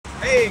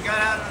Hey, got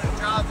out on a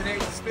job today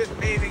at Smith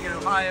Paving in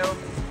Ohio.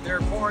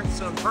 They're pouring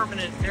some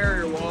permanent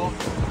barrier wall.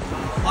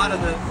 A lot of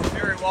the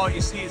barrier wall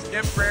you see is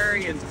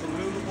temporary and it's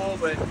movable,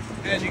 but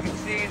as you can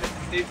see,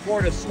 they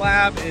poured a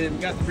slab and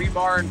got the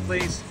rebar in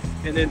place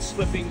and then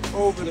slipping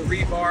over the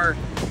rebar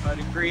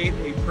to create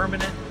a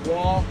permanent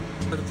wall.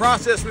 The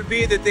process would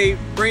be that they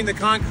bring the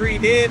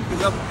concrete in,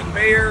 goes up the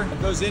conveyor,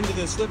 goes into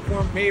the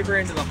slip-formed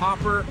paver, into the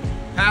hopper,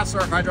 past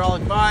our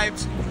hydraulic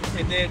vibes,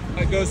 and then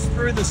it goes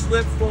through the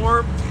slip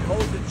form and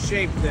holds its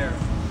shape there.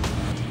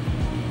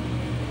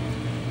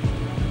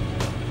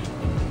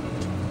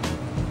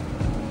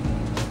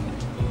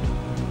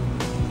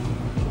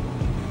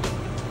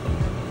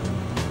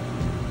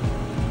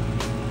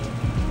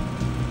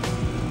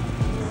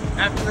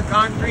 After the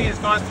concrete has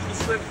gone through the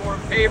slip form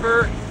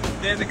paver,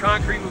 then the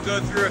concrete will go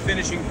through a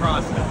finishing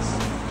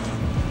process.